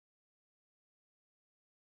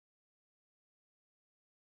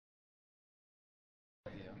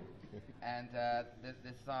And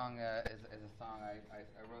this song is a song I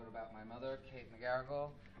wrote about my mother, Kate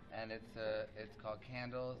McGarrigle, and it's called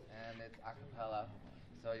Candles, and it's a cappella.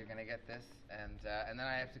 So you're gonna get this, and then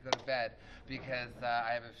I have to go to bed because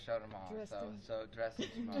I have a show tomorrow. So dress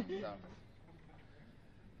and smoke. So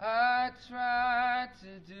I try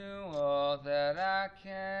to do all that I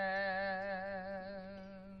can,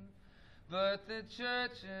 but the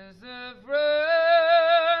churches have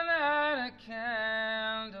run out of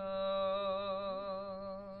candles.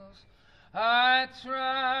 I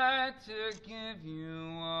try to give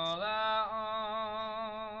you all I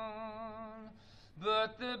own,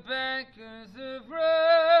 but the bankers have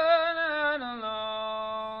run out of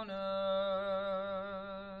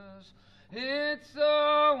loaners. It's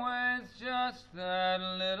always just that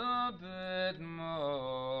little bit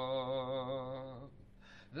more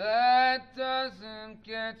that doesn't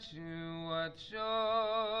get you what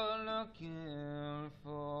you're looking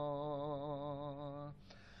for.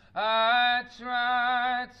 I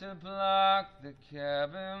try to block the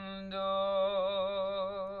cabin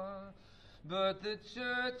door, but the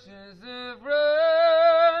churches have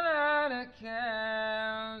run out of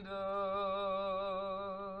candles.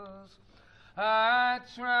 I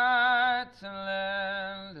try to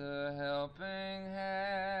lend a helping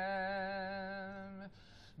hand,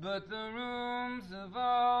 but the rooms have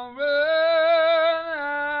all run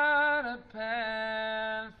out of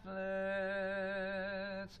pamphlets.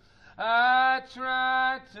 I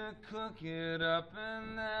try to cook it up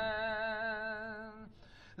and then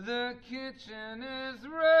the kitchen is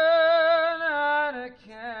run out of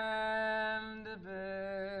candidates.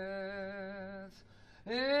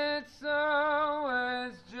 It's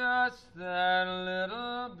always just that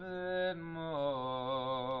little bit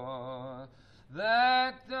more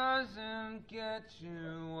that doesn't get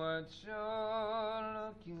you what you're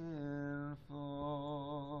looking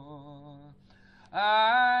for.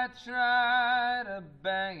 I try to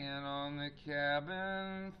bang it on the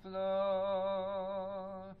cabin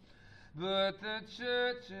floor, but the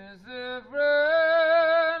churches have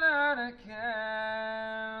run out of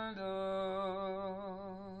candles.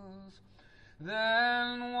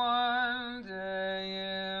 Then one day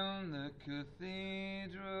in the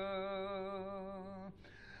cathedral,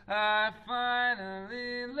 I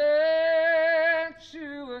finally lit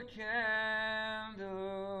you a candle,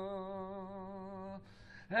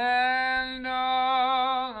 and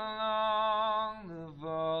all along the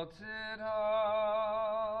vaulted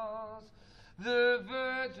halls, the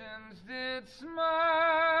virgins did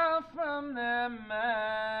smile from their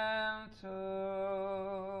mantles.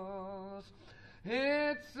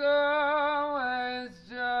 It's always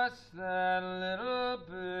just that little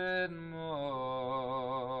bit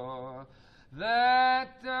more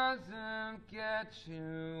that doesn't get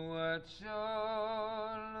you what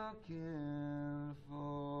you're looking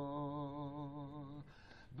for,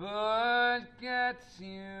 but gets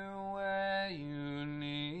you where you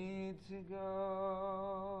need to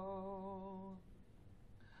go.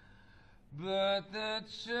 But the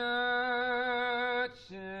churches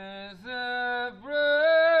have run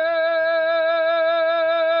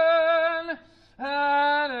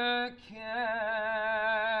out of candles.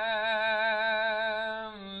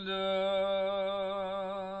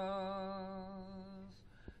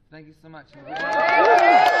 Thank you so much.